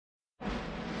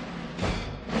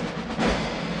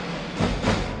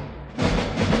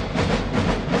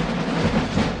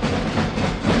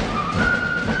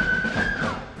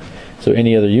So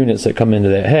any other units that come into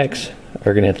that hex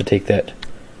are going to have to take that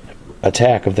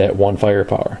attack of that 1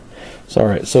 firepower. So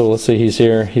alright, so let's say he's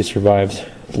here, he survives.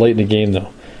 It's late in the game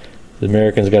though. The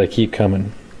Americans got to keep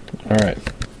coming. Alright,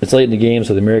 it's late in the game,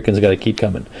 so the Americans got to keep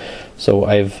coming. So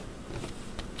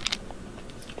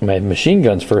my machine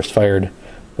gun's first fired,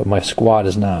 but my squad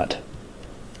is not.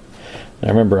 Now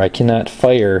remember, I cannot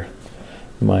fire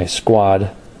my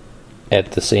squad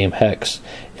at the same hex.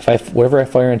 Whatever I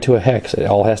fire into a hex, it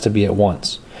all has to be at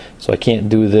once. So I can't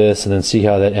do this and then see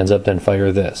how that ends up, then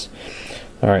fire this.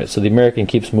 Alright, so the American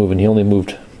keeps moving. He only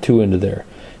moved 2 into there.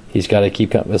 He's got to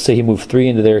keep coming. Let's say he moved 3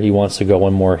 into there. He wants to go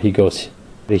 1 more. He goes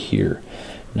to here.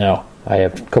 Now, I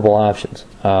have a couple options.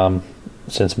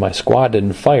 Since my squad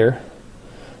didn't fire,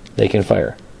 they can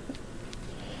fire.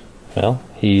 Well,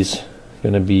 he's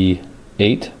going to be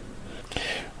 8.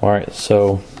 Alright,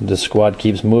 so the squad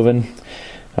keeps moving.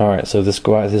 Alright, so this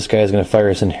guy is going to fire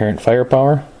his inherent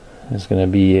firepower. It's going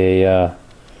to be a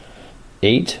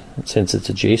 8. Since it's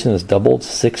adjacent, it's doubled,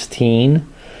 16.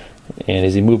 And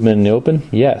is he movement in the open?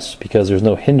 Yes, because there's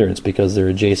no hindrance because they're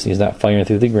adjacent. He's not firing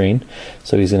through the grain.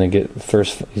 So he's going to get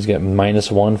he's got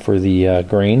 -1 for the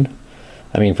grain.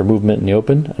 For movement in the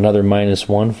open. Another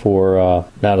 -1 for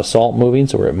not assault moving,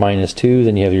 so we're at -2.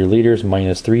 Then you have your leaders,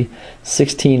 -3.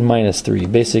 16 -3.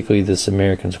 Basically, this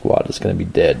American squad is going to be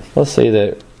dead. Let's say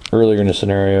that earlier in the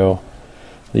scenario,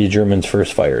 the Germans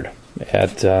first fired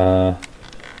at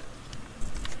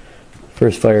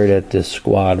this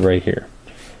squad right here,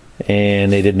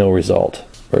 and they did no result.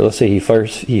 Or let's say he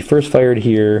first fired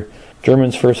here,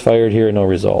 Germans first fired here, no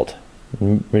result.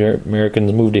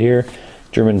 Americans moved to here.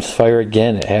 Germans fire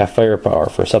again at half firepower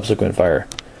for subsequent fire.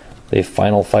 They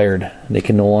final fired. They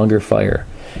can no longer fire.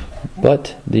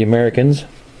 But the Americans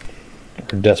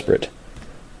are desperate.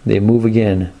 They move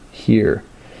again here.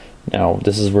 Now,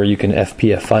 this is where you can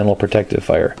FPF, final protective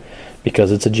fire,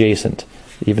 because it's adjacent.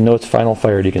 Even though it's final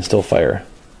fired, you can still fire.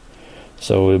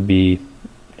 So it would be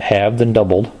halved and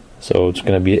doubled. So it's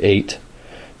going to be 8.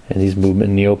 And he's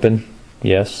movement in the open?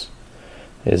 Yes.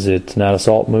 Is it not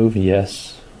assault move?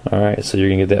 Yes. Alright, so you're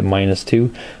going to get that -2.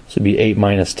 So it'd be 8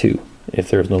 -2 if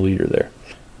there's no leader there.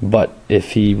 But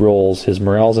if he rolls, his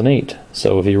morale's an 8.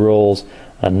 So if he rolls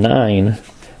a 9,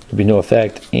 there'll be no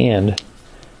effect, and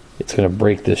it's going to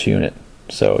break this unit.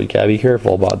 So you got to be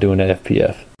careful about doing that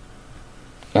FPF.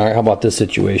 Alright, how about this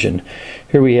situation?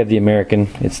 Here we have the American.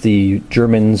 It's the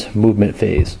German's movement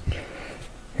phase.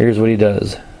 Here's what he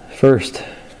does. First,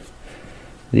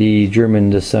 the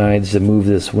German decides to move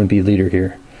this wimpy leader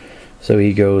here. So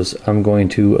he goes, I'm going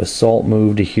to assault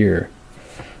move to here.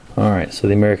 Alright, so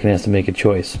the American has to make a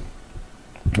choice.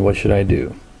 What should I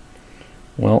do?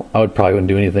 Well, I probably wouldn't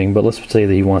do anything, but let's say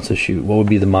that he wants to shoot. What would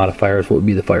be the modifiers? What would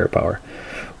be the firepower?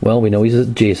 Well, we know he's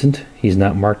adjacent. He's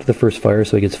not marked the first fire,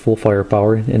 so he gets full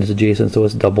firepower, and it's adjacent, so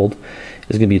it's doubled.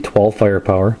 It's going to be 12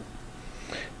 firepower.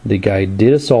 The guy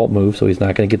did assault move, so he's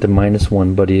not going to get the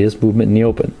 -1, but he is movement in the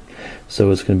open.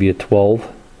 So it's going to be a 12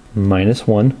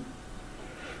 -1.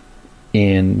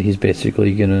 And he's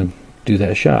basically going to do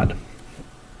that shot.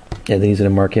 And then he's going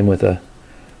to mark him with a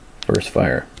first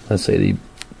fire. Let's say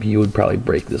he would probably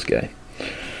break this guy.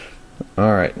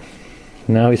 Alright,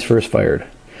 now he's first fired.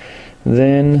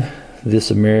 Then this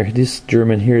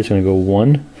German here is going to go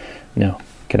 1. Now,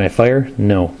 can I fire?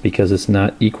 No, because it's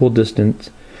not equal distance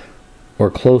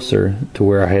or closer to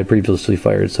where I had previously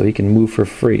fired. So he can move for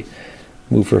free.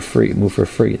 Move for free, move for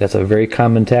free. That's a very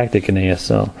common tactic in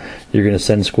ASL. You're going to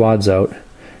send squads out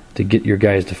to get your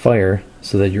guys to fire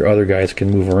so that your other guys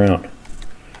can move around.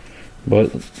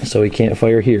 But so he can't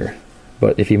fire here.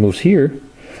 But if he moves here,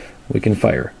 we can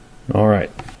fire.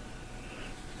 Alright.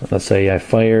 Let's say I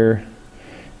fire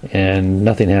and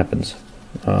nothing happens.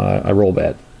 I roll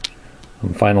bad.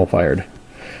 I'm final fired.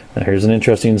 Now here's an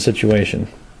interesting situation.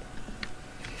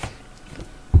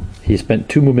 He spent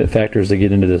 2 movement factors to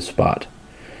get into this spot.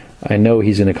 I know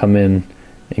he's going to come in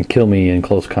and kill me in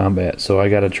close combat, so I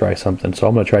got to try something. So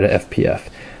I'm going to try to FPF.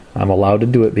 I'm allowed to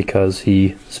do it because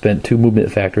he spent 2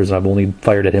 movement factors and I've only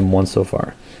fired at him once so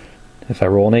far. If I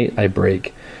roll an 8, I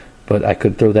break. But I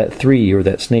could throw that 3 or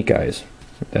that snake eyes.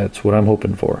 That's what I'm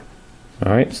hoping for.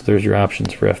 Alright, so there's your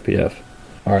options for FPF.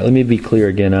 Alright, let me be clear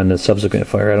again on the subsequent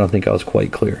fire. I don't think I was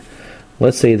quite clear.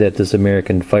 Let's say that this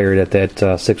American fired at that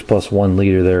 6+1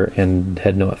 leader there and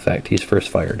had no effect. He's first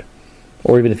fired.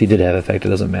 Or even if he did have effect, it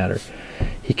doesn't matter.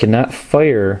 He cannot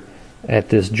fire at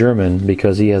this German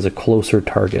because he has a closer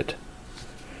target.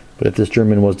 But if this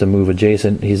German was to move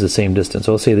adjacent, he's the same distance.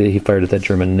 So let's say that he fired at that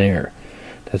German there.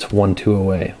 That's 1-2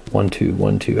 away. 1-2,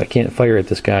 1-2. I can't fire at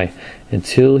this guy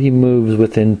until he moves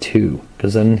within 2,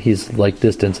 because then he's like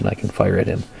distance and I can fire at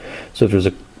him. So if there's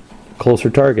a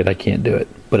closer target, I can't do it.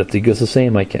 But if the goes the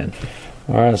same, I can.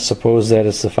 Alright, suppose that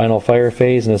it's the final fire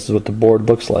phase and this is what the board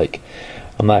looks like.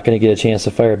 I'm not going to get a chance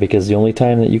to fire because the only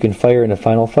time that you can fire in the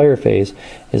final fire phase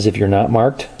is if you're not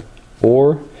marked,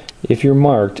 or if you're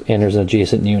marked and there's an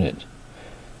adjacent unit.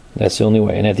 That's the only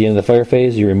way. And at the end of the fire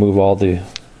phase, you remove all the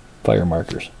fire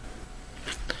markers.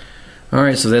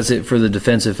 Alright, so that's it for the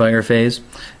defensive fire phase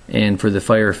and for the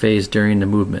fire phase during the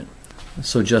movement.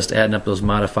 So just adding up those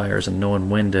modifiers and knowing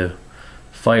when to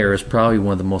fire is probably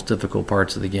one of the most difficult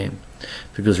parts of the game.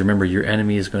 Because remember, your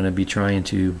enemy is going to be trying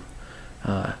to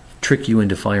trick you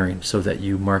into firing so that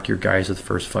you mark your guys with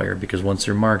first fire, because once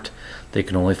they're marked, they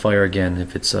can only fire again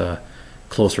if it's a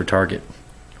closer target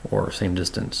or same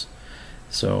distance.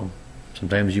 So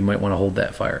sometimes you might want to hold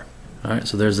that fire. Alright,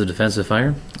 so there's the defensive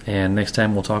fire, and next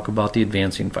time we'll talk about the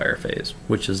advancing fire phase,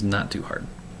 which is not too hard.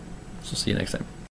 So see you next time.